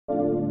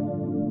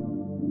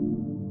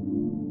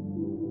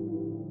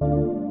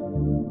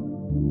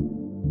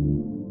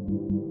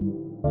Yes,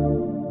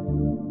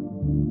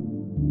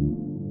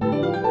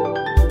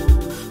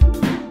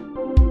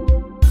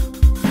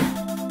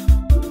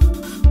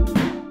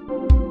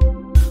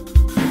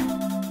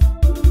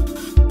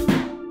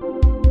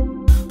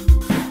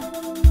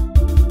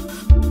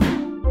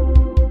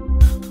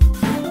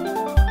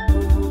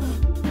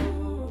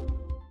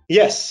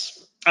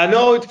 I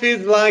know it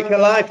feels like a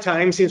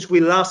lifetime since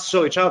we last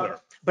saw each other,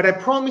 but I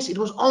promise it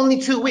was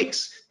only 2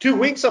 weeks. 2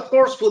 weeks, of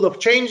course, full of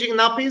changing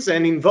nappies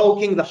and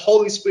invoking the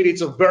holy spirits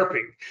of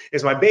burping,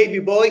 as my baby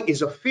boy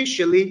is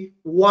officially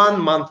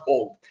 1 month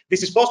old.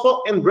 This is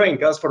Pospo and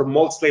Braincast for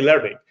Mostly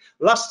Learning.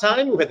 Last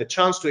time, we had the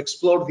chance to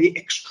explore the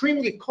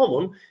extremely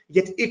common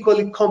yet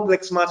equally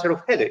complex matter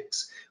of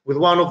headaches with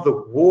one of the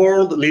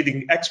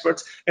world-leading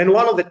experts and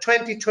one of the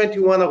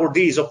 2021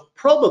 awardees of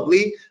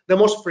probably the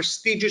most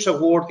prestigious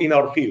award in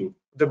our field,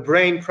 the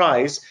Brain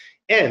Prize,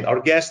 and our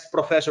guest,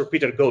 Professor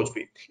Peter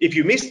Goadsby. If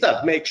you missed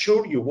that, make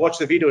sure you watch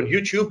the video on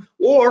YouTube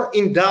or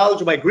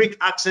indulge my Greek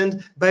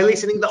accent by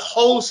listening the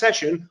whole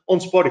session on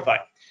Spotify.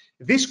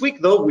 This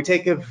week, though, we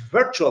take a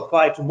virtual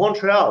flight to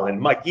Montreal and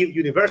McGill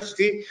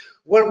University,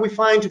 where we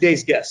find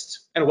today's guest.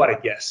 And what a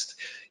guest.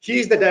 He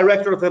is the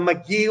director of the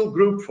McGill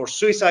Group for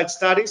Suicide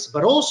Studies,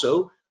 but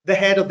also the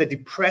head of the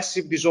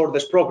Depressive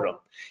Disorders Program.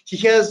 He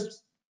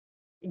has,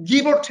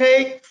 give or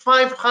take,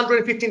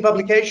 515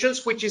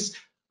 publications, which is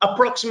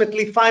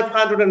approximately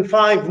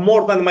 505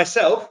 more than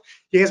myself.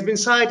 He has been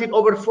cited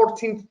over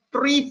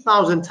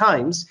 3,000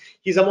 times.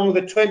 He's among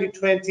the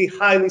 2020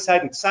 highly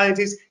cited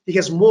scientists. He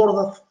has more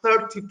than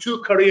 32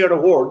 career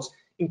awards,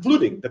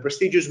 including the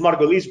prestigious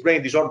Margolis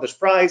Brain Disorders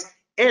Prize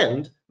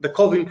and the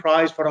Colvin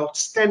Prize for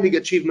Outstanding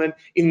Achievement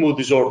in Mood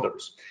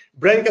Disorders.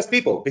 Braincast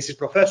people, this is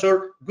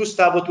Professor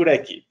Gustavo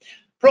Turecki.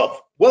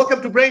 Prof,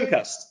 welcome to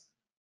Braincast.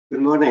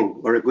 Good morning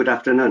or good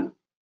afternoon.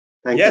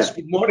 Thank you. Yes,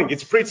 good morning.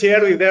 It's pretty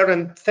early there,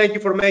 and thank you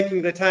for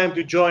making the time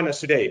to join us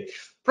today.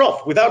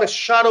 Prof, without a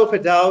shadow of a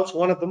doubt,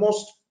 one of the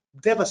most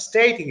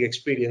devastating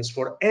experiences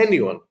for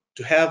anyone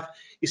to have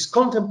is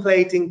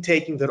contemplating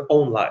taking their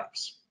own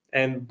lives.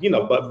 And,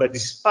 but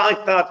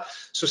despite that,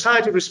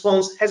 society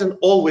response hasn't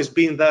always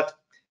been that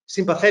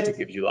sympathetic,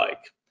 if you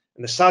like.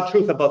 And the sad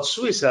truth about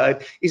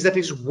suicide is that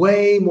it's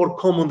way more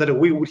common than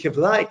we would have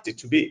liked it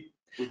to be.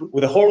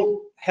 With the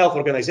World Health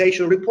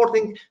Organization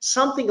reporting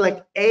something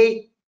like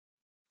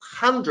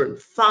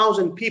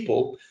 800,000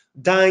 people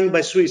dying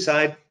by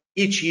suicide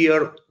each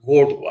year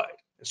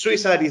worldwide.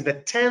 Suicide is the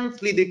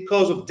 10th leading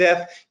cause of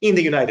death in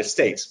the United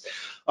States.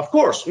 Of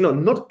course,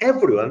 not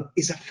everyone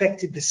is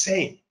affected the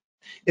same.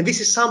 And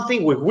this is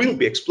something we will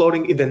be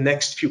exploring in the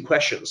next few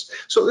questions.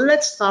 So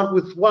let's start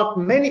with what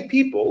many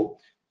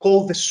people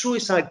call the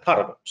suicide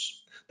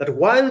paradox. That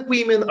while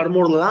women are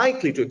more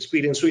likely to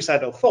experience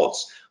suicidal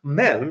thoughts,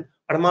 men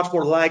are much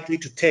more likely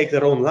to take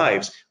their own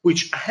lives,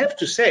 which I have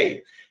to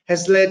say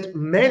has led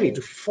many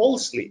to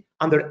falsely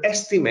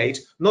underestimate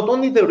not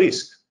only the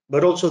risk,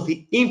 but also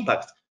the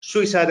impact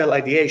suicidal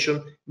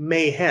ideation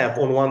may have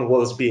on one's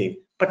well-being,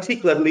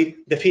 particularly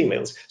the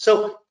females.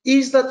 So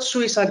is that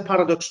suicide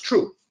paradox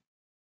true?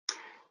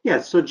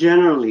 Yes, so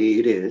generally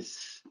it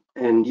is.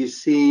 And you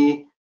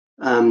see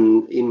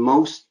in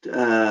most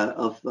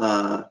of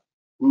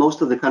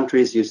the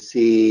countries, you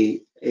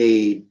see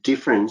a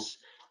difference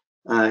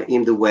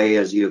in the way,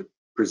 as you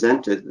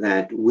presented,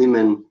 that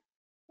women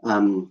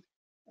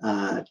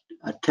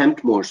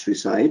attempt more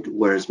suicide,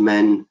 whereas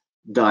men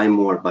die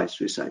more by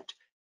suicide.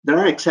 There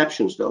are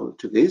exceptions, though,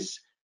 to this,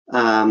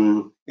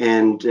 and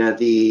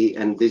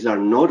these are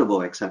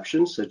notable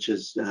exceptions, such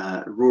as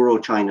rural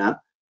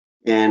China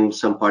and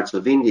some parts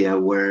of India,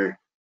 where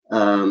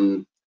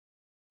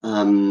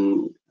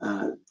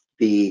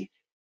the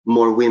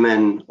more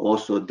women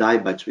also die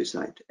by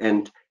suicide.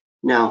 And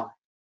now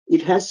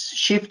it has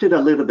shifted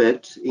a little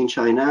bit in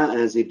China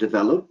as it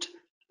developed.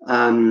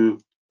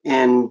 And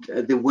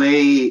the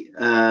way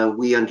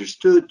we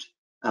understood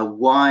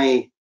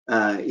why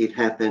it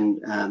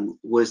happened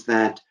was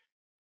that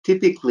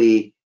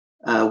typically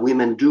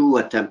women do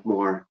attempt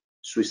more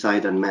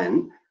suicide than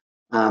men,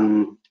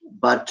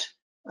 but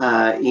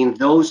in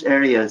those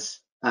areas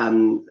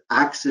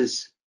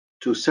access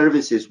to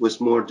services was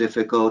more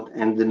difficult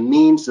and the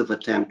means of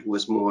attempt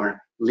was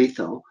more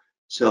lethal,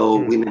 so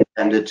women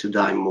tended to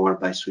die more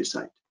by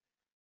suicide.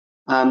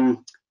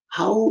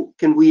 How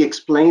can we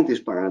explain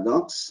this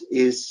paradox?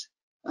 It's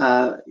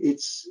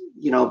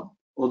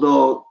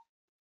although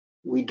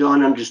we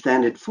don't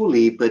understand it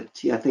fully, but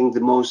I think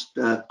the most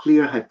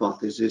clear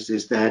hypothesis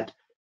is that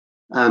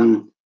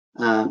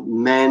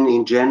men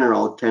in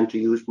general tend to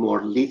use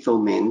more lethal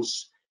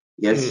means,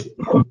 yes,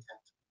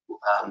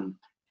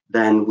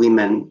 than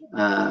women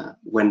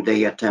when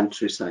they attempt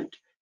suicide,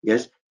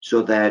 yes,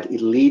 so that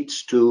it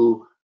leads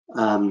to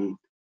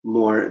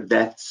more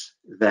deaths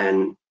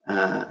than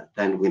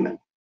women.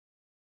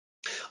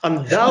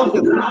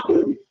 Undoubtedly,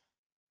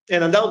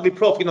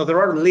 Prof,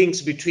 there are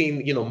links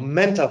between,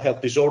 mental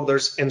health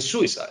disorders and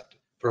suicide,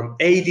 from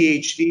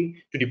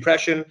ADHD to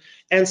depression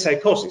and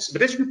psychosis.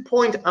 But as you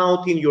point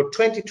out in your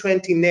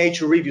 2020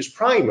 Nature Reviews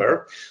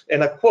primer,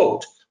 and I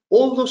quote,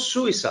 although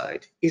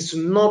suicide is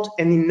not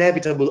an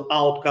inevitable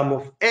outcome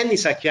of any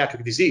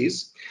psychiatric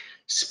disease,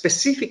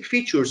 specific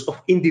features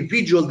of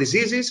individual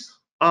diseases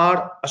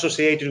are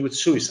associated with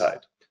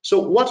suicide. So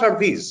what are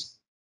these?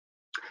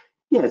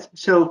 Yes,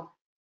 so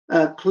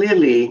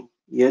clearly,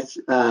 yes,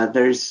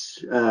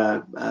 there's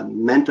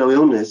mental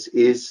illness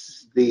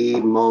is the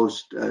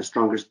most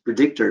strongest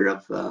predictor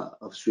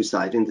of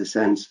suicide, in the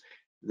sense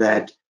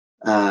that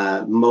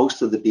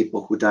most of the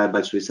people who die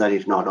by suicide,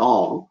 if not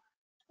all,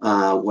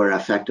 were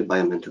affected by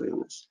a mental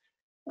illness.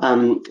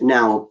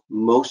 Now,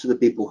 most of the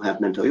people who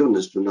have mental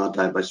illness do not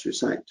die by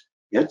suicide.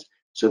 Yet,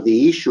 so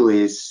the issue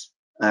is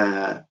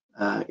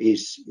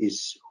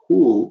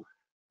who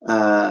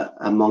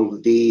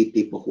among the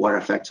people who are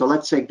affected. So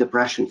let's take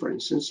depression, for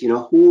instance. You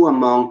know, who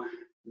among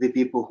the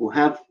people who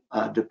have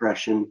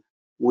depression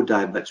would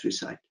die by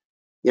suicide?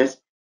 Yes.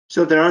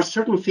 So there are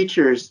certain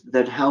features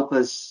that help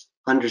us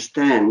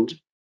understand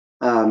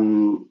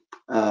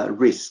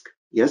risk,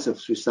 yes,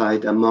 of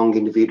suicide among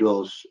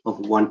individuals of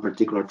one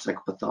particular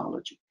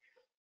psychopathology.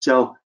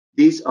 So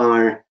these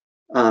are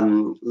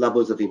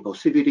levels of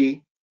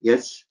impulsivity,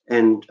 yes,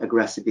 and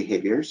aggressive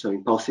behavior. So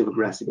impulsive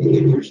aggressive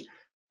behaviors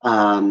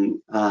are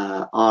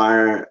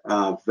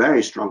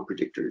very strong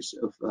predictors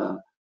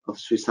of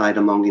suicide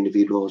among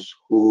individuals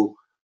who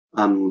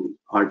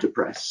are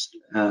depressed,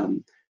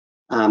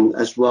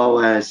 as well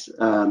as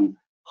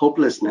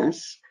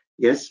hopelessness.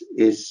 Yes,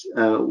 is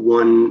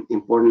one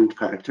important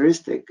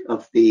characteristic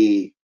of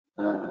the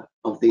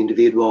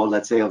individual,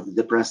 let's say, of the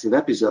depressive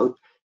episode,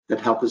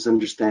 that help us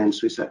understand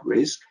suicide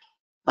risk.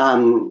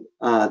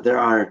 There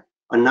are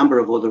a number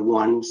of other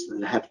ones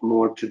that have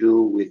more to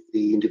do with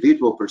the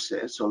individual per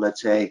se. So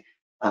let's say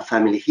a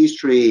family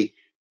history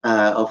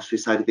of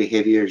suicidal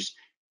behaviors.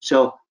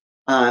 So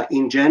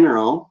in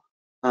general,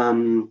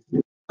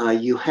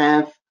 you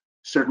have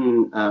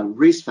certain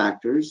risk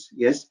factors,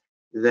 yes,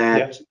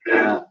 that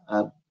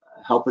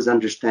help us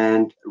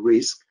understand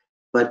risk,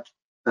 but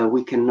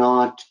we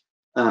cannot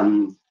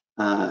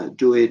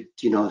do it,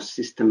 you know,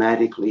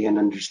 systematically and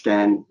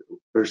understand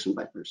person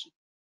by person.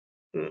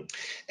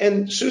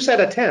 And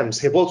suicide attempts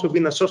have also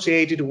been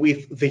associated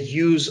with the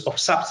use of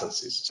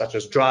substances such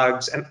as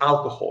drugs and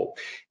alcohol.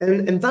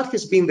 And that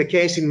has been the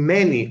case in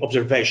many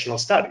observational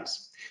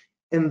studies.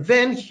 And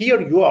then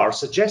here you are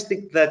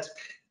suggesting that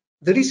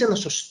there is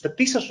that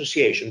this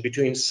association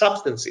between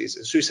substances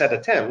and suicide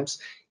attempts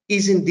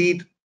is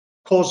indeed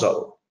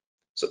causal.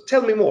 So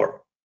tell me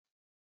more.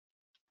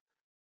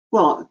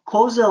 Well,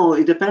 causal,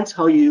 it depends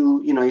how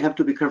you have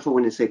to be careful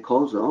when you say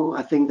causal.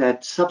 I think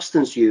that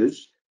substance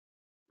use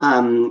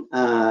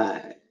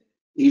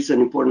is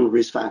an important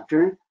risk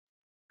factor.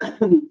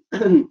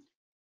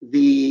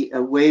 The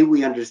way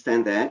we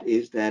understand that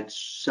is that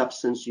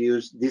substance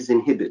use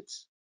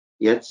disinhibits,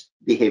 yes,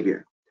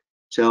 behavior.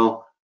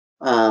 So,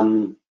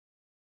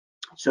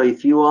 so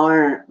if you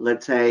are,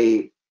 let's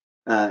say,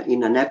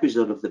 in an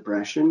episode of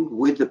depression,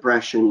 with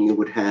depression, you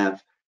would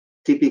have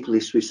typically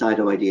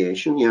suicidal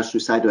ideation. Yes,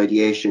 suicidal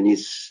ideation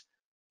is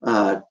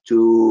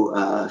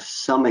to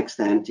some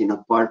extent,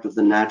 part of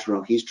the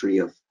natural history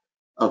of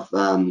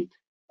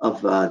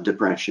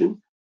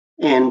depression,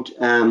 and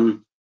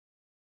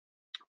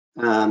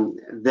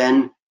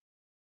then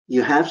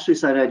you have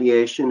suicidal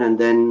ideation, and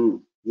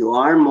then you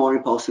are more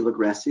impulsive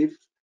aggressive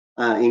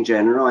in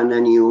general, and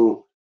then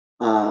you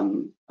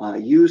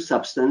use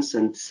substance,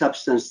 and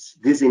substance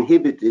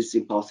disinhibit this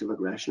impulsive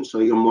aggression, so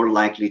you're more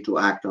likely to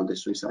act on the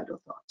suicidal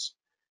thoughts.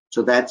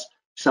 So that's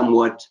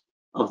somewhat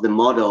of the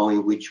model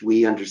in which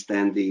we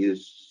understand the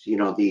use,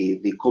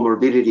 the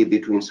comorbidity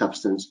between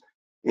substance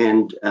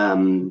and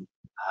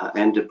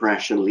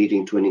depression,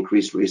 leading to an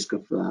increased risk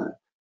of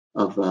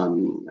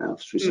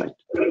suicide.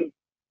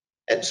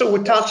 And so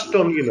we touched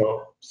on,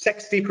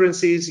 sex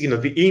differences,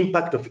 the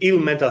impact of ill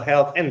mental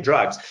health and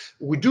drugs.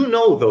 We do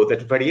know, though,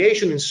 that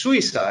variation in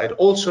suicide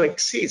also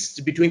exists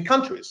between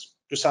countries,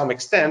 to some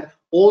extent,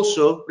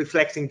 also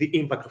reflecting the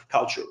impact of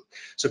culture.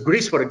 So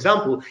Greece, for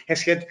example,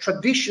 has had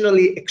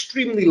traditionally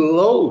extremely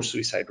low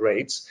suicide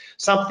rates,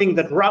 something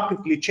that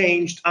rapidly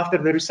changed after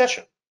the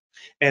recession.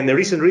 And a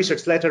recent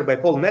research letter by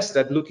Paul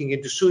Nestad looking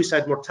into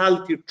suicide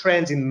mortality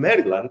trends in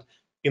Maryland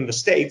in the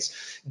States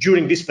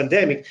during this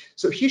pandemic.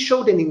 So he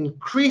showed an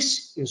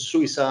increase in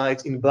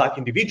suicides in Black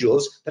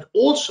individuals that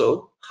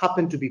also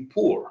happened to be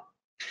poor.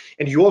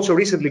 And you also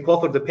recently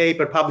co-authored the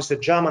paper published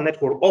at JAMA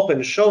Network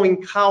Open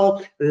showing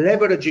how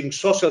leveraging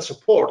social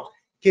support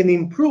can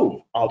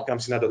improve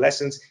outcomes in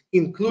adolescents,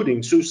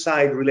 including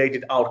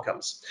suicide-related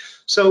outcomes.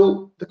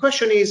 So the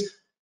question is,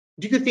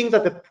 do you think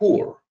that the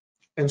poor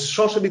and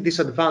socially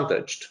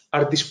disadvantaged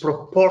are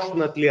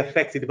disproportionately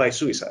affected by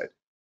suicide?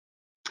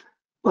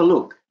 Well,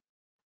 look,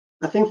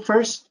 I think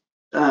first,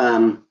 you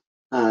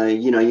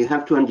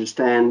have to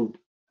understand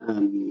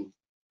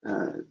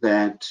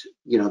that,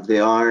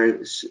 there are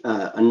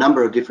a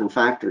number of different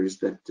factors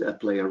that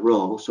play a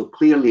role. So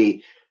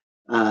clearly,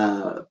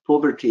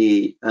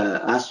 poverty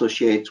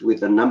associates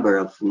with a number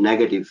of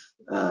negative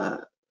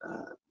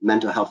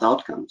mental health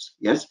outcomes.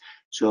 Yes,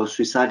 so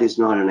suicide is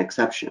not an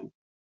exception.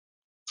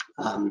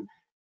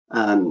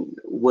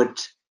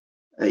 what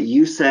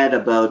you said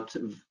about,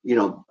 you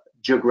know,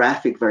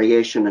 geographic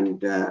variation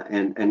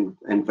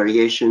and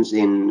variations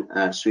in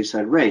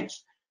suicide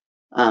rates,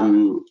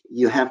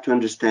 you have to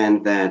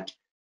understand that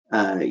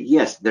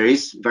yes, there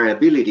is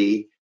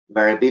variability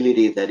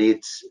that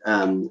it's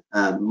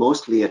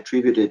mostly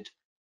attributed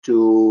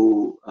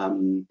to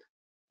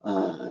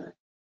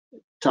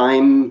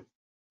time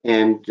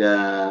and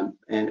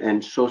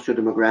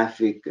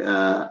socio-demographic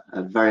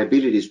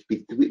variabilities,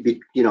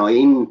 you know,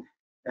 in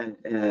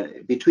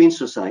between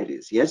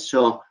societies. Yes,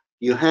 so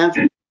you have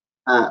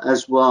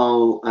as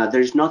well.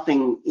 There's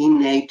nothing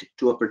innate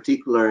to a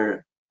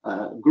particular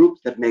group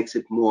that makes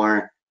it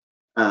more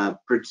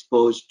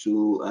predisposed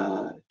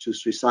to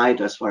suicide,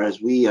 as far as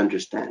we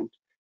understand.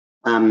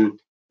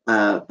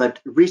 But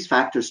risk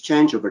factors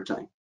change over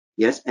time.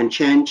 Yes, and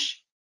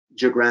change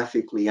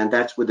geographically, and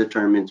that's what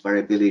determines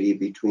variability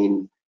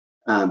between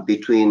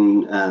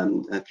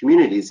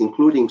communities,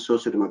 including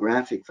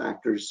socio-demographic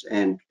factors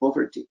and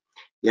poverty.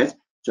 Yes,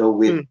 so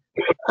with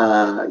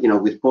you know,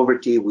 with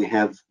poverty, we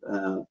have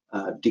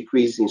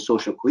decrease in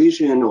social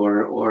cohesion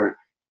or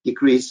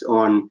decrease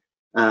on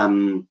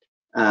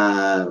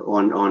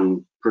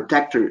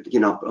protector, you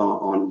know,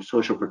 on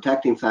social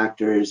protecting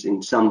factors.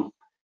 In some,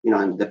 you know,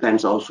 and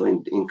depends also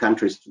in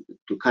countries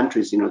to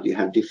countries, you know, you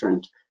have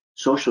different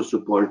social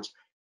supports,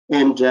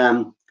 and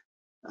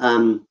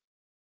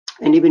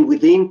even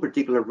within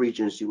particular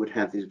regions, you would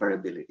have this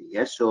variability.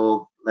 Yes,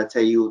 so let's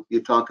say you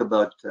talk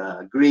about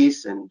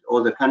Greece and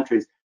other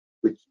countries,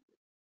 which,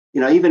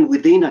 you know, even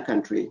within a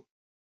country,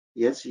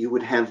 yes, you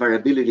would have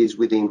variabilities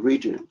within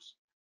regions.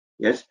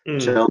 Yes,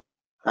 so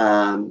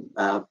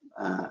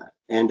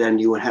and then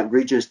you would have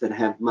regions that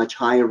have much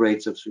higher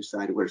rates of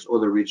suicide, whereas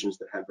other regions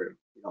that have, you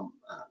know,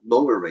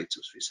 lower rates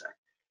of suicide.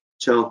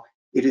 So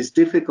it is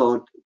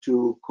difficult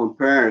to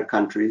compare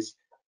countries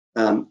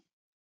per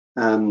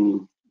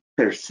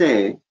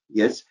se.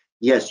 Yes,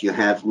 you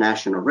have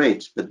national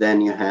rates, but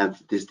then you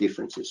have these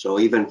differences. So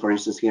even, for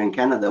instance, here in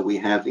Canada, we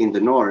have in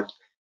the north,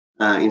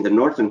 in the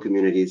northern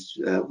communities,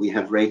 we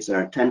have rates that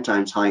are 10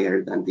 times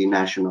higher than the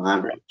national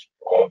average.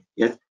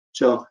 Yes,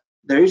 so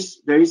there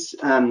is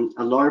a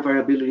lot of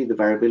variability. The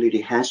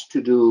variability has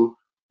to do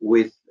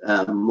with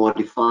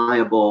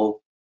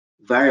modifiable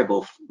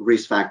variable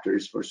risk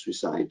factors for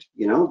suicide,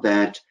 you know,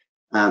 that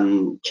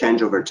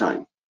change over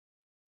time.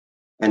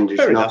 And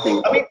there's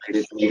nothing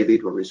related to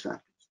individual risk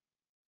factors.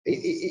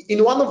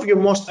 In one of your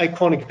most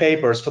iconic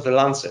papers for The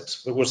Lancet,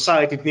 that was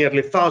cited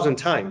nearly 1,000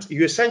 times,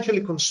 you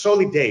essentially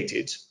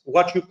consolidated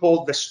what you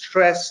call the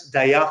stress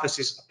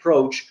diathesis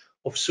approach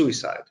of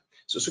suicide.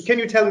 So can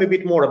you tell me a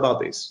bit more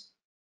about this?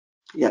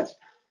 Yes.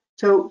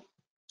 So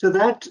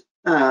that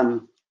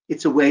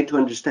it's a way to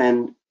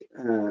understand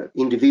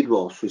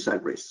individual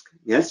suicide risk.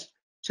 Yes.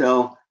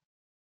 So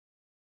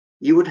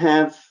you would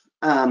have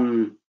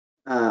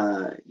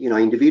you know,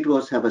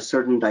 individuals have a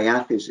certain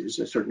diathesis,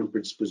 a certain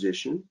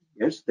predisposition,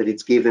 yes, that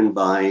it's given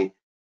by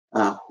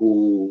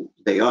who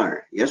they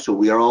are. Yes, so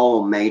we are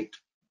all made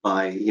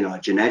by, you know, a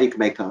genetic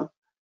makeup,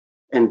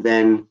 and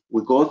then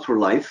we go through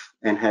life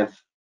and have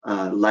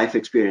life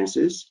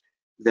experiences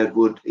that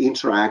would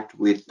interact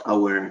with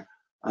our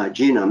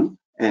genome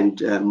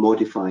and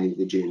modify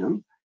the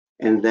genome,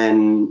 and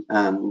then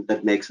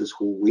that makes us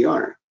who we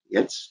are.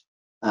 Yes,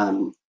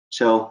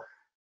 so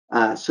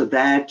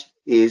that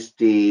is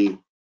the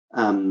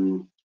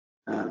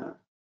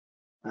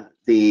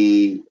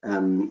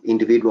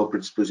individual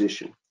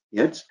predisposition.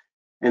 Yes,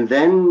 and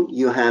then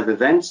you have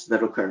events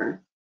that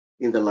occur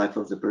in the life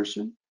of the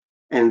person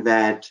and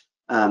that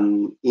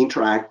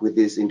interact with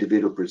this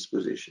individual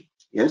predisposition.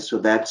 Yes, so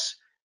that's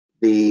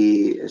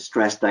the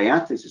stress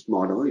diathesis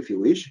model, if you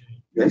wish.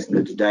 Yes,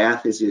 the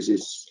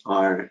diathesis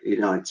are, you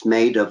know, it's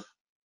made of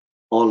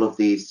all of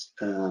these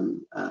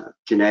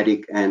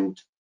genetic and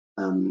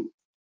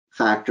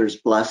factors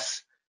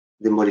plus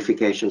the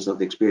modifications of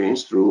the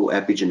experience through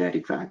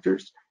epigenetic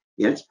factors.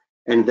 Yes,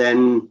 and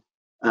then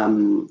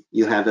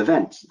you have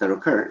events that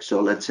occur.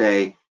 So let's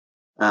say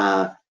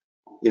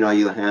you know,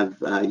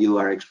 you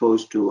are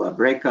exposed to a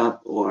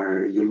breakup,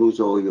 or you lose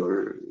all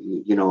your,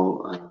 you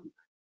know,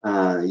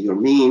 your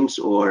means,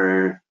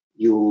 or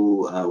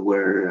you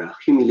were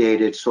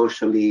humiliated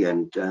socially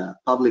and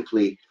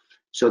publicly.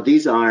 So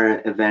these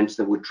are events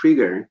that would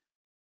trigger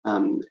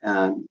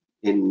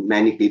in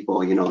many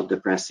people, you know,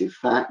 depressive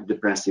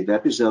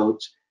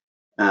episodes.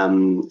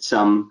 And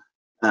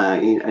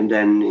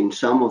then in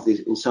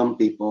some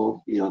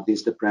people, you know,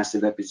 these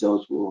depressive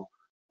episodes will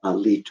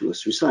lead to a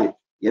suicide.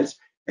 Yes,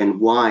 and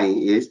why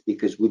is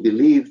because we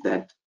believe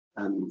that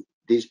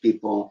these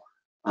people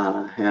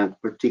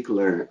have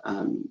particular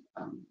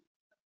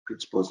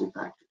predisposing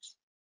factors.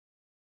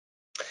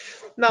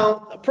 Now,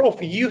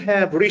 Prof, you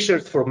have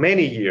researched for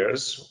many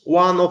years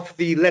one of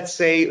the, let's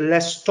say,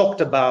 less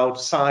talked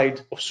about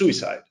side of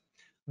suicide,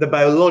 the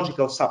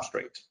biological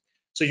substrate.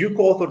 So you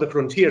co-authored the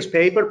Frontiers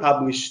paper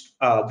published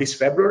this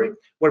February,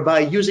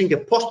 whereby using a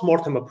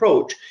post-mortem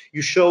approach,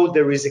 you showed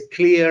there is a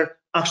clear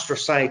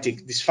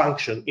astrocytic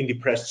dysfunction in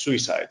depressed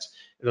suicides.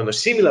 And on a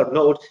similar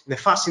note, in a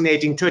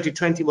fascinating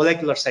 3020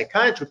 molecular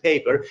psychiatry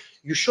paper,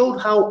 you showed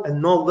how a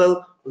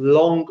novel,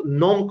 long,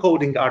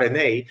 non-coding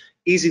RNA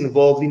is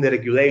involved in the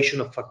regulation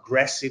of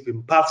aggressive,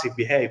 impulsive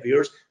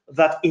behaviors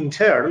that in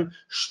turn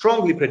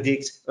strongly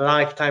predicts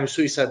lifetime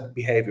suicide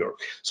behavior.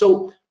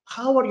 So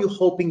how are you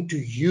hoping to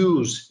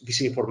use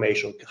this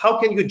information? How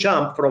can you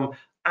jump from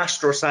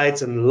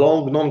astrocytes and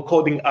long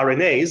non-coding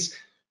RNAs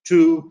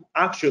to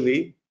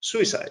actually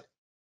suicide?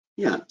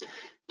 Yeah.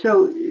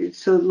 So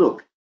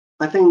look,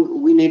 I think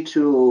we need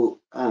to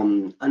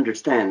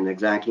understand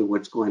exactly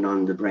what's going on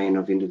in the brain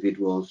of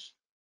individuals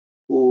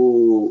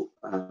who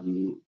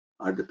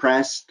are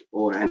depressed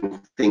and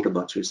think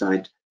about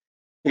suicide.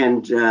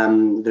 And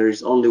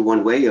there's only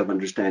one way of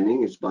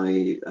understanding is by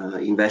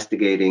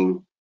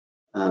investigating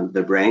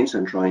their brains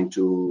and trying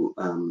to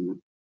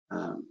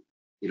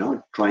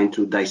trying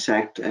to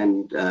dissect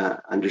and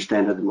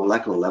understand at the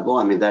molecular level.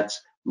 I mean,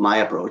 that's my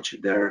approach.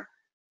 There are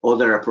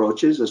other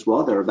approaches as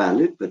well that are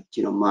valid, but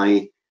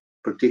my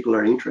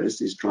particular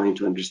interest is trying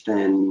to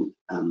understand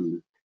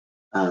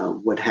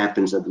what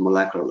happens at the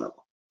molecular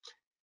level.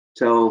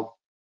 So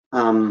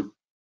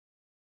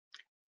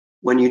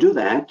when you do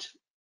that,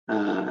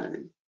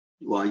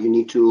 well, you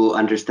need to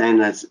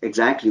understand that's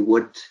exactly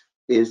what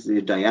is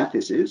the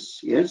diathesis,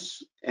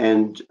 yes,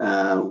 and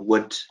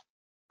what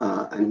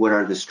are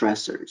the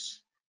stressors.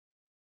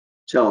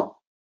 So,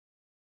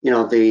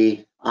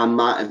 the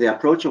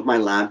approach of my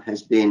lab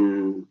has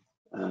been,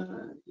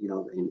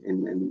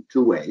 in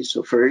two ways.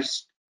 So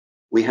first,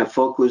 we have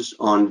focused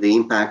on the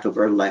impact of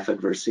early life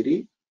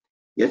adversity,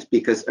 yes,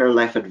 because early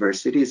life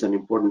adversity is an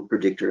important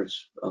predictor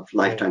of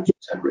lifetime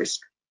suicide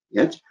risk,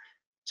 yes.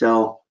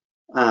 So,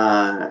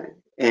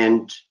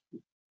 and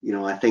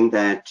I think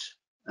that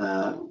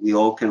we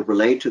all can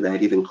relate to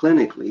that, even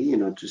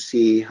clinically, to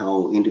see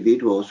how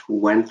individuals who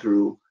went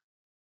through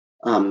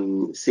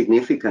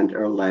significant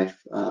early life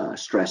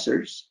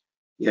stressors,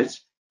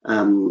 yes,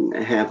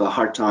 have a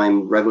hard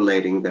time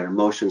regulating their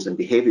emotions and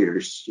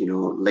behaviors,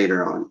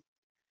 later on.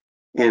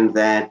 And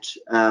that,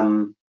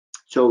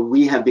 so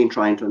we have been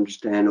trying to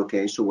understand,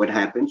 okay, so what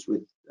happens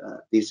with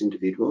these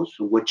individuals?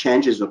 So what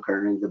changes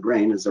occur in the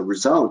brain as a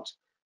result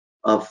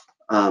of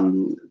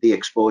the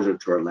exposure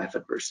to early life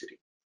adversity?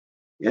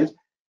 Yes.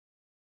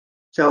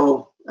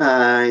 So,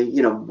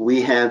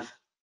 we have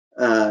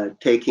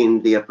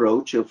taken the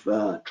approach of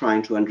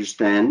trying to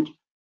understand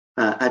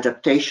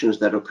adaptations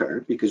that occur,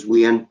 because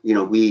we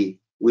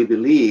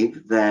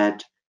believe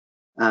that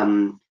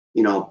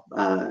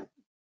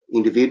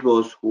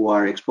individuals who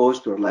are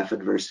exposed to life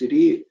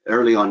adversity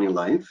early on in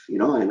life,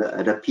 and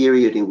at a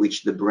period in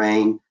which the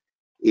brain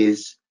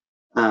is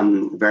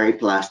very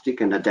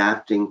plastic and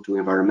adapting to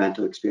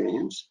environmental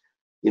experience,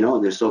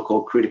 the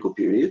so-called critical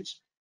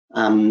periods,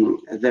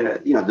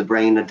 the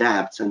brain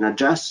adapts and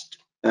adjusts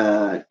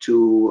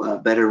to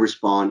better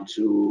respond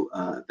to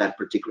that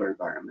particular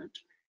environment.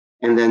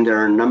 And then there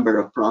are a number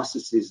of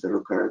processes that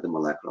occur at the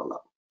molecular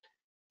level.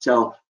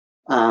 So,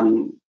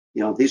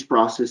 these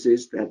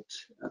processes that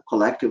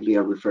collectively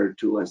are referred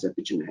to as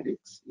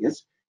epigenetics,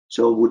 yes,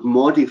 so would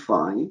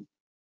modify,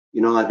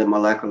 at the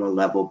molecular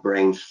level,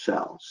 brain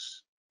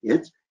cells,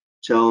 yes.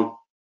 So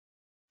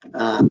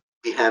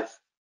we have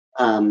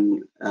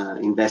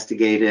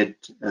investigated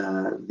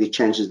the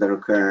changes that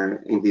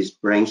occur in these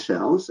brain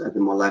cells at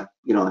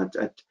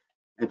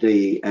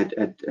the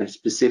at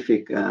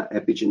specific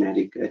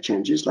epigenetic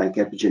changes, like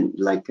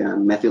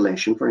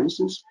methylation, for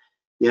instance,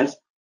 yes,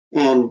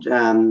 and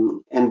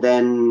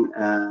then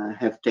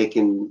have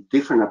taken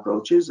different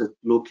approaches at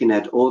looking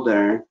at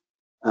other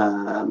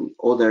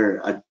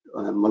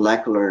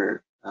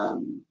molecular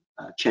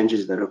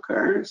changes that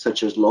occur,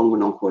 such as long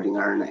non-coding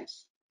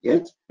RNAs.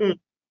 Yes.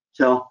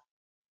 So,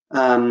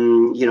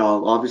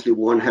 obviously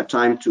we won't have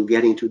time to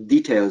get into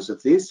details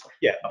of this.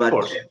 Yeah, of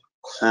course.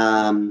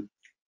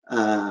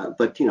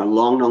 But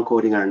long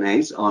non-coding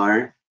RNAs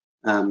are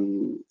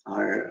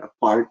a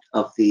part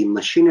of the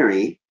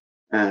machinery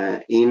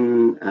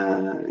in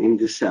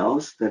the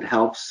cells that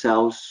helps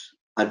cells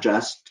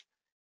adjust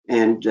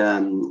and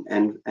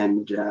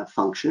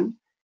function.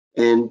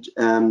 And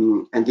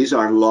these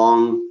are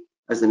long,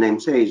 as the name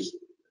says,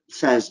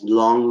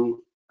 long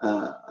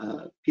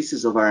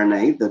pieces of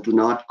RNA that do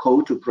not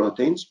code to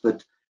proteins,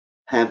 but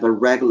have a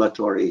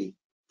regulatory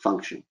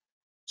function.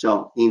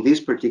 So in this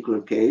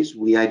particular case,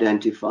 we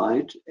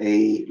identified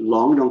a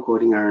long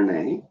non-coding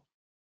RNA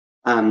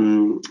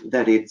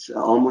that it's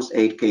almost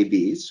 8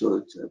 kb, so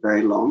it's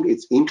very long.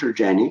 It's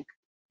intergenic.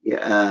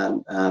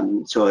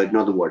 So in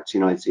other words,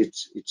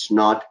 it's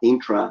not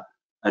intra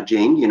a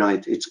gene.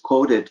 It's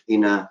coded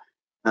in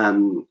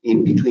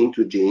between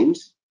two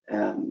genes,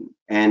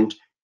 and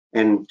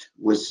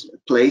was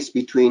placed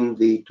between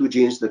the two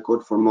genes that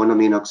code for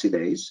monoamine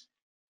oxidase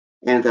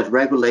and that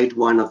regulate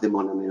one of the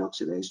monoamine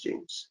oxidase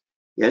genes.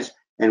 Yes,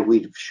 and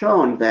we've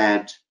shown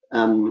that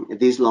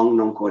this long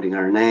non-coding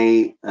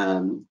RNA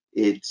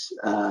it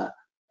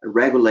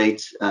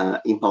regulates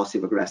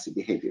impulsive aggressive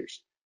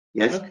behaviors.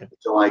 Yes,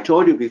 so I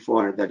told you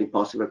before that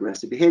impulsive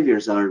aggressive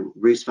behaviors are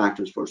risk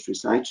factors for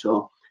suicide.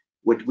 So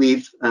what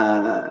we've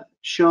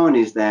shown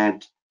is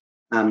that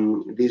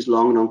these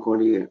long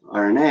non-coding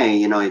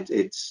RNA,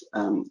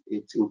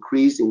 it's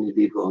increased in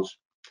individuals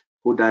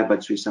who die by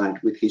suicide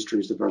with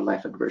histories of early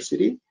life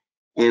adversity,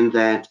 and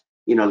that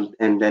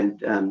and then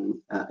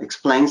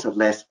explains at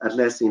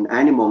least in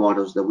animal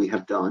models that we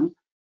have done,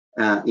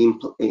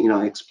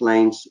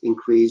 explains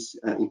increased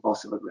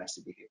impulsive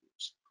aggressive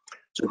behaviors.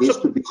 So this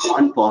could be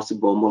one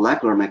possible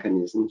molecular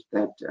mechanism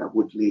that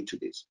would lead to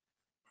this.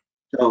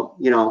 So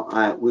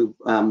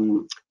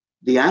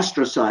the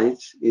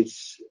astrocytes,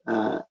 it's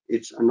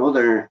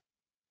another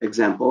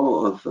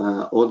example of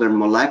other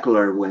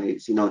molecular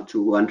ways,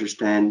 to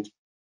understand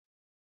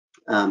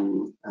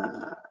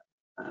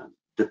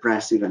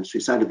depressive and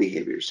suicidal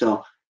behavior.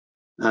 So,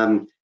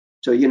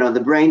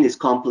 the brain is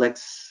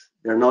complex.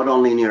 They're not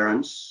only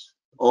neurons.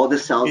 All the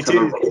cells have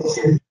a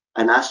role,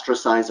 and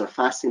astrocytes are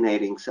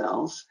fascinating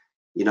cells,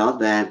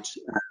 that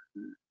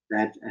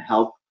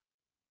help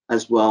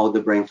as well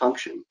the brain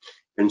function.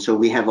 And so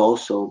we have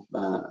also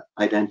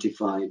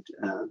identified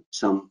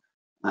some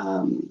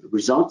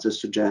results that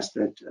suggest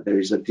that there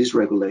is a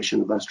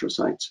dysregulation of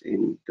astrocytes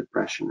in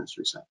depression and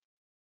suicide.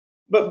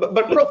 But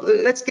Prof,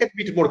 let's get a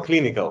bit more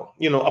clinical.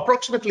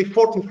 Approximately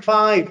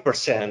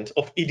 45%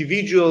 of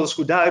individuals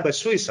who die by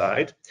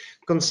suicide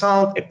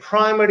consult a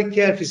primary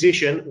care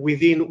physician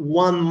within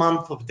 1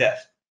 month of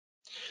death.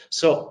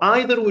 So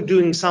either we're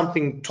doing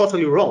something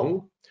totally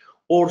wrong,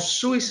 or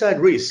suicide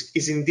risk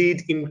is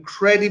indeed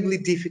incredibly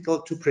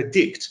difficult to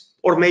predict,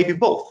 or maybe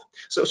both.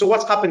 So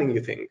what's happening,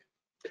 you think?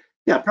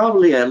 Yeah,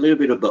 probably a little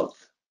bit of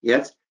both.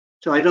 Yes.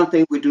 So I don't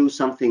think we do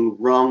something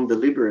wrong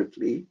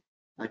deliberately.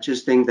 I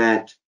just think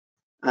that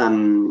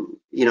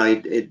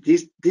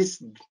this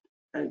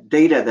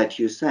data that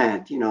you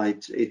said,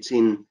 it's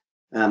in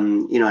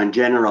in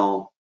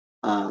general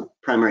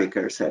primary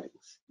care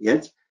settings.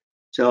 Yes.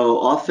 So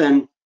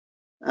often,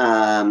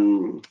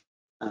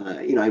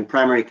 in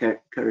primary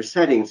care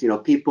settings,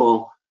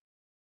 people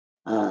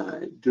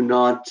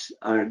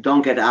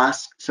don't get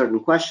asked certain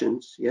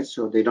questions. Yes.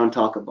 So they don't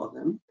talk about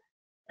them,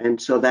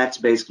 and so that's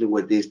basically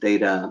what these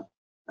data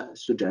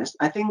suggest.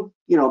 I think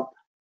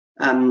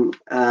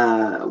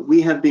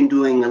we have been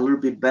doing a little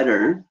bit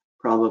better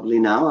probably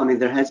now. I mean,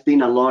 there has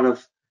been a lot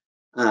of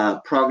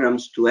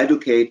programs to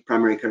educate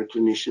primary care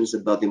clinicians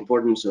about the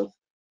importance of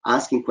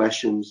asking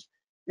questions,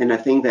 and I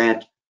think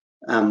that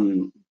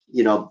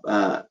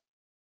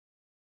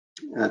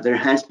there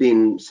has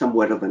been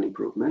somewhat of an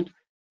improvement.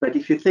 But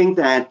if you think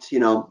that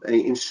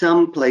in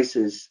some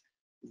places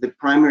the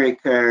primary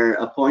care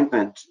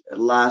appointment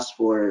lasts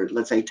for,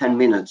 let's say, 10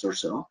 minutes or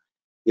so,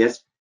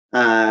 yes,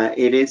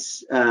 it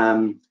is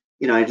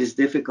it is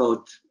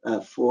difficult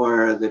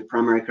for the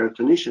primary care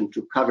clinician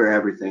to cover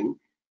everything.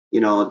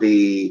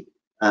 The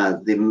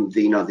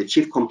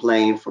chief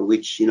complaint for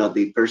which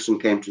the person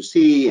came to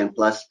see, and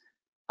plus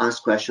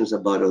ask questions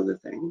about other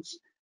things.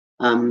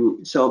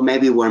 So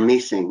maybe we're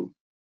missing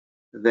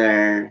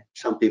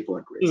some people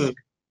at risk.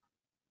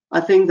 I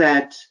think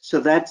that's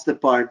the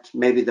part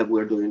maybe that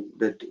we're doing,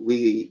 that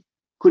we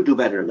could do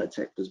better, let's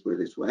put it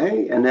this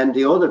way. And then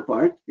the other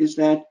part is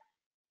that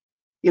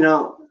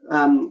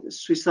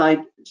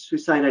suicide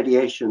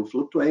ideation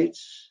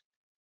fluctuates.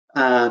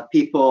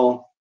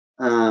 People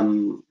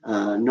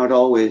not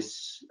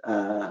always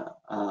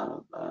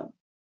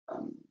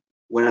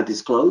want to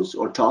disclose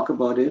or talk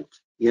about it.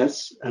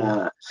 Yes,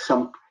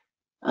 some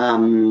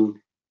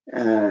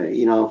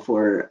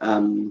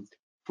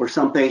for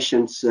some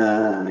patients,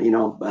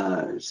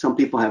 some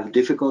people have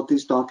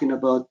difficulties talking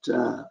about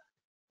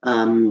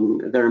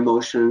their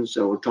emotions,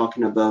 or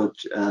talking about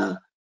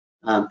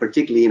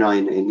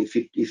particularly,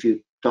 if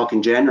you talk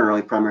in general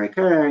in primary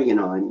care,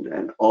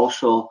 and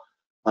also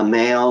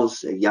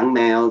males, young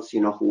males,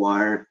 who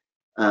are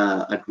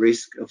at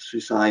risk of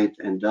suicide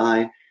and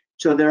die.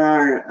 So there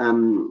are,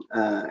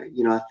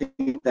 I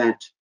think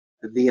that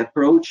the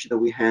approach that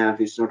we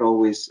have is not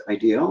always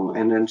ideal,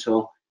 and then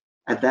so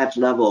at that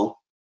level,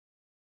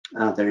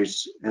 there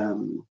is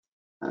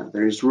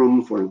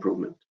room for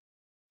improvement.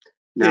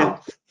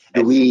 Now,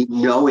 do we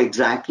know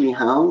exactly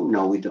how?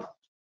 No, we don't.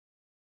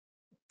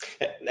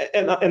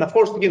 And of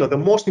course, the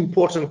most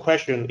important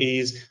question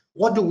is,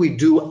 what do we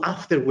do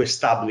after we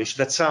establish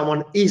that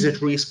someone is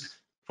at risk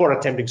for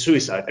attempting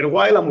suicide? And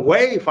while I'm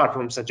way far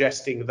from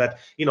suggesting that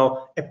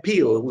a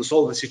pill will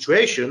solve the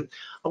situation,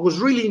 I was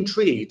really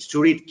intrigued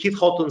to read Keith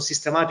Houghton's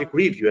systematic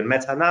review and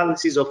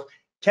meta-analysis of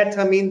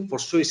ketamine for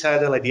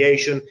suicidal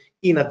ideation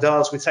in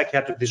adults with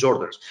psychiatric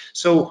disorders.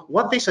 So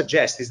what they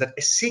suggest is that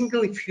a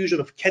single infusion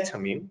of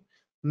ketamine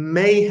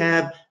may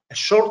have a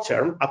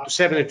short-term, up to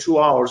 72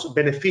 hours,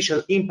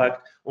 beneficial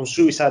impact on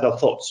suicidal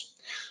thoughts.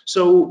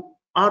 So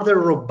are there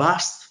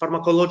robust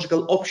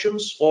pharmacological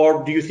options,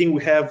 or do you think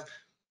we have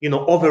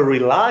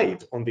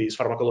over-relied on these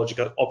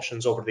pharmacological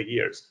options over the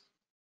years?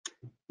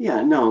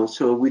 Yeah, no,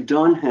 so we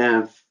don't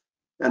have,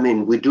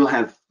 we do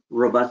have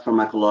robust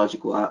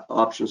pharmacological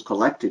options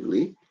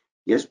collectively,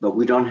 yes, but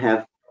we don't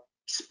have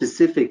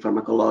specific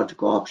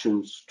pharmacological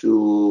options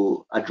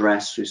to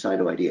address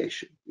suicidal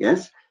ideation,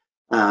 yes.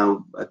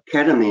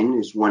 Ketamine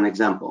is one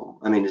example.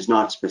 I mean, it's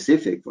not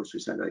specific for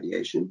suicidal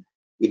ideation.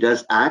 It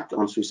does act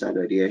on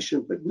suicidal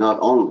ideation, but not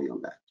only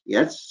on that.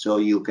 Yes, so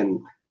you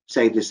can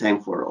say the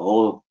same for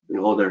all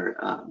the other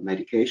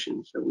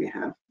medications that we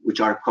have, which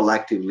are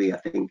collectively, I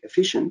think,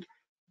 efficient,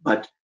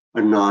 but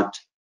are not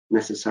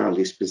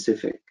necessarily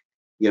specific,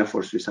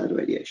 for suicidal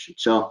ideation.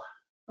 So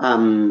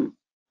ketamine,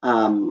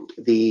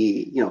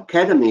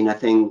 I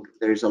think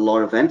there's a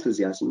lot of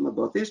enthusiasm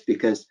about this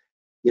because,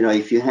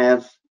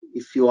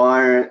 if you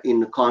are in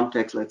the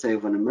context, let's say,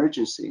 of an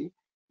emergency,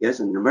 yes,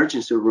 an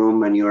emergency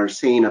room, and you are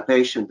seeing a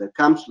patient that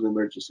comes to the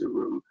emergency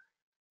room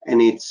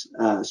and it's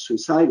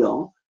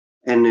suicidal,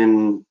 and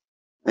then,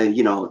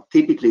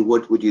 typically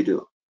what would you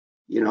do?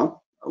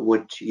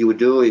 What you would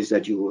do is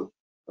that you will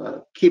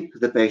keep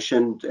the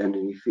patient, and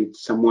if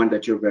it's someone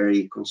that you're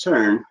very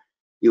concerned,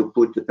 you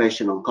put the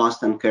patient on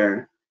constant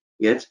care,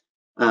 yes,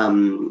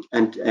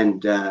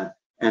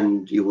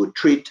 and you would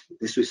treat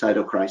the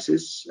suicidal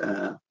crisis.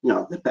 I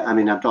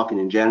mean, I'm talking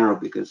in general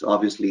because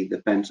obviously it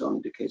depends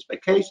on the case by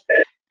case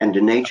and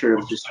the nature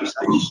of the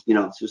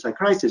suicide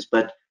crisis.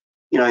 But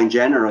in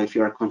general, if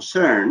you are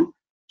concerned,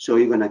 so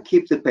you're going to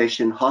keep the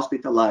patient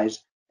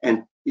hospitalized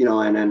and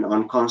and then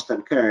on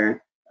constant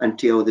care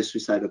until the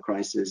suicidal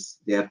crisis,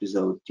 the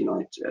episode,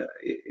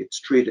 it's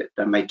treated.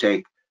 That may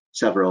take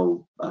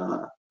several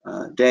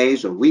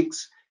days or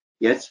weeks,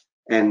 yes,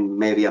 and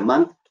maybe a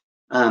month.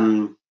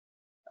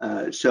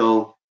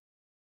 So,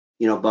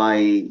 by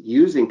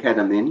using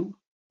ketamine,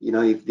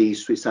 if the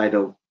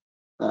suicidal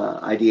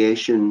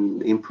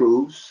ideation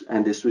improves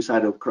and the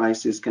suicidal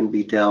crisis can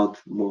be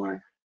dealt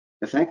more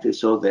effective.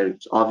 So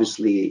there's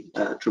obviously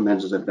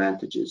tremendous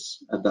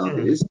advantages about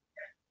this.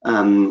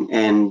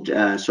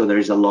 So there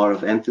is a lot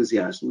of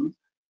enthusiasm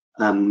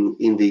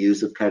in the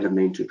use of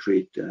ketamine to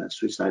treat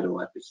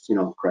suicidal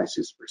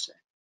crisis per se.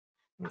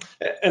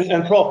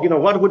 And Prof,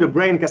 what would a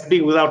braincast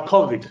be without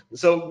COVID?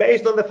 So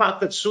based on the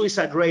fact that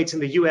suicide rates in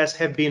the US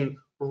have been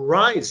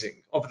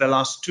rising over the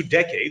last 2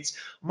 decades,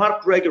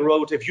 Mark Greger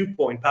wrote a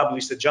viewpoint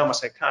published at JAMA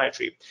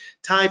Psychiatry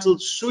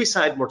titled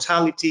Suicide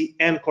Mortality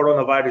and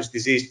Coronavirus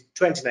Disease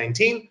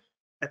 2019,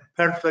 a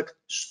Perfect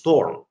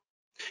Storm.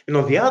 And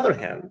on the other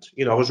hand,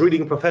 I was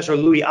reading Professor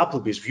Louis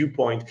Appleby's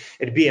viewpoint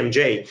at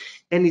BMJ,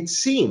 and it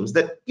seems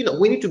that,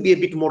 we need to be a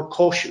bit more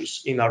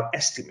cautious in our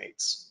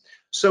estimates.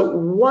 So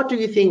what do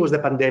you think was the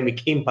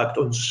pandemic impact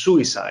on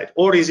suicide,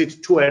 or is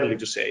it too early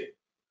to say?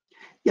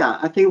 Yeah,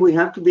 I think we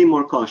have to be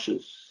more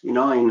cautious, in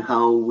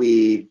how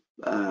we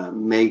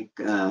make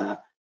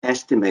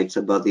estimates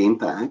about the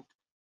impact.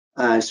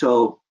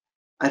 So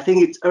I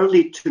think it's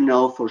early to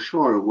know for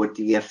sure what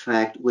the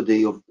effect, what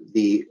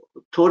the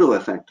total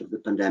effect of the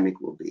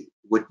pandemic will be.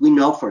 What we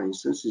know, for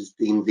instance, is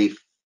in the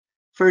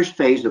first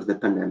phase of the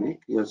pandemic,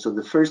 so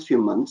the first few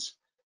months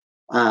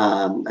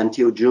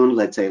until June,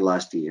 let's say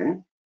last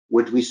year,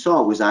 what we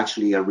saw was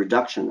actually a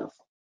reduction of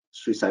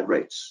suicide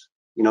rates.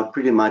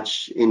 Pretty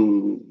much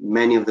in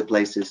many of the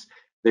places.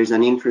 There's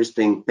an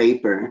interesting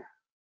paper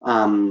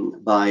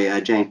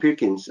by Jane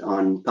Perkins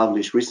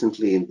published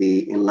recently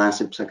in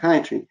Lancet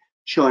Psychiatry,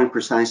 showing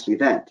precisely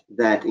that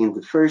in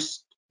the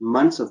first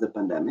months of the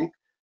pandemic,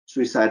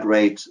 suicide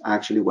rates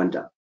actually went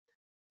up.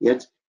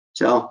 Yet,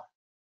 so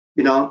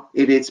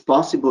it is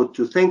possible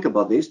to think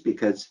about this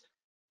because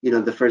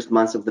the first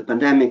months of the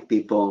pandemic,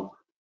 people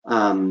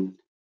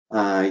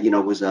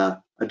was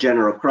a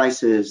general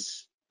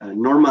crisis,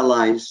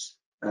 normalized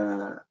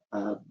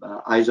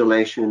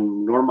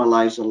isolation,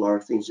 normalized a lot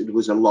of things. It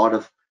was a lot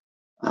of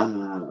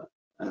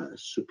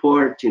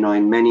support,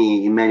 in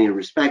many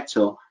respects.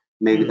 So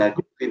maybe that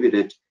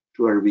contributed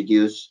to a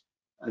reduce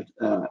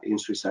in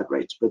suicide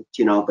rates. But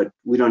but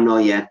we don't know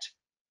yet.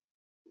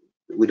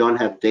 We don't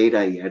have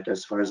data yet,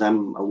 as far as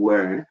I'm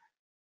aware,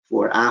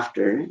 for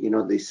after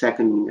the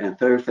second and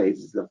third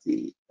phases of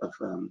the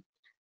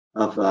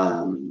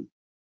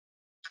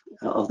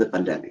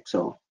pandemic.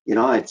 So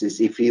it's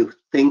as if you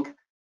think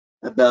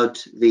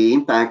about the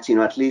impact,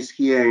 at least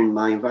here in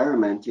my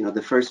environment,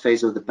 the first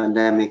phase of the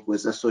pandemic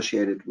was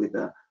associated with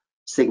a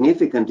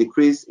significant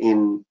decrease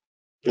in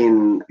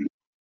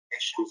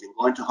patients in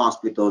going to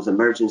hospitals,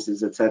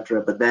 emergencies,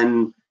 etc. But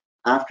then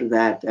after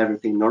that,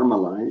 everything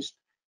normalized.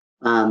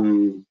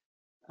 So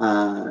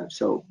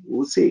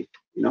we'll see.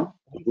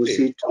 We'll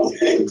see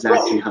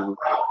exactly how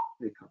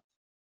it comes.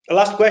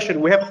 Last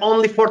question. We have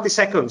only 40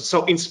 seconds.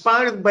 So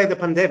inspired by the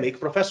pandemic,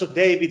 Professor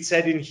David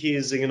said in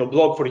his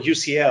blog for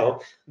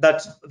UCL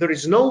that there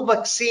is no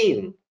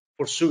vaccine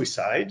for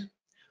suicide,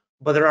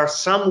 but there are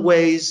some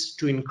ways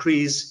to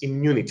increase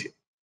immunity.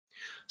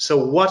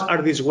 So what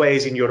are these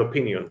ways in your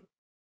opinion?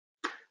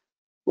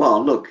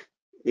 Well, look,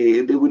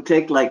 it would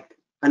take like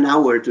an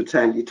hour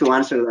to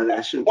answer that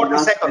question. 40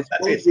 seconds,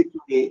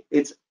 basically,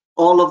 it's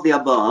all of the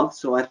above.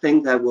 So I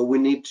think that what we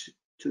need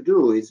to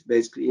do is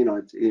basically,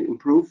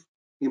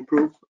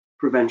 improve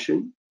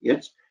prevention.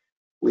 Yes,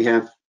 we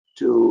have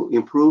to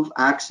improve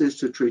access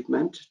to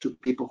treatment to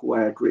people who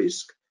are at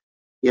risk.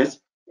 Yes,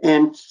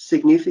 and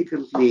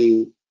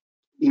significantly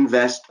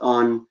invest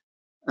on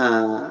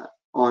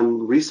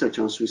research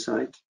on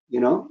suicide.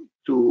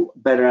 to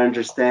better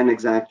understand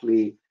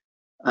exactly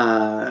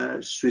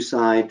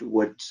suicide,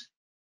 would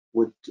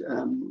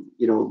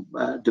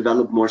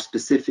develop more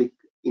specific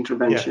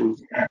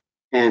interventions,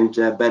 and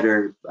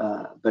better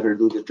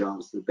do the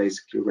jobs that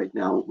basically right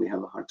now we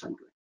have a hard time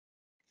doing.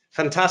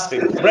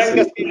 Fantastic. Bring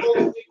us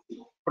people,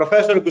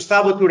 Professor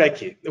Gustavo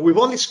Turecki. We've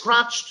only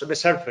scratched the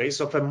surface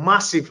of a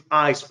massive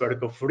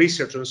iceberg of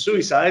research on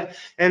suicide.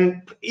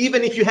 And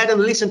even if you hadn't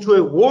listened to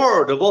a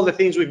word of all the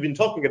things we've been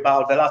talking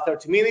about the last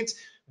 30 minutes,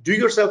 do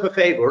yourself a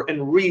favor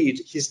and read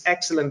his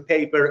excellent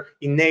paper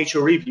in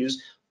Nature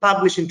Reviews,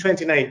 published in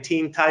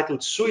 2019,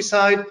 titled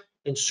Suicide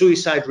and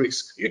Suicide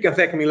Risk. You can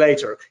thank me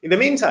later. In the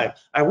meantime,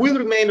 I will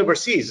remain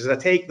overseas as I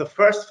take the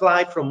first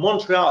flight from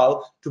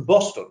Montreal to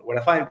Boston, where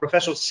I find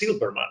Professor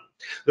Silberman.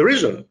 The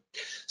reason?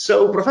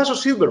 So Professor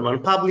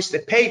Silberman published a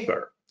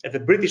paper at the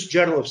British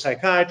Journal of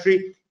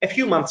Psychiatry a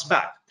few months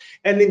back.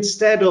 And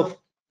instead of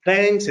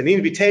thanks and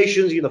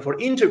invitations, for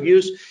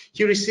interviews,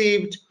 he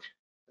received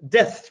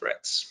death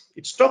threats.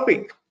 Its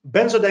topic,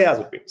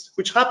 benzodiazepines,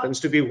 which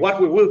happens to be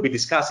what we will be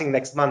discussing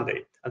next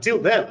Monday. Until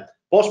then,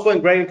 POSPO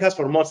and Braincast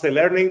for Monday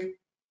Learning,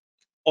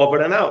 over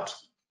and out.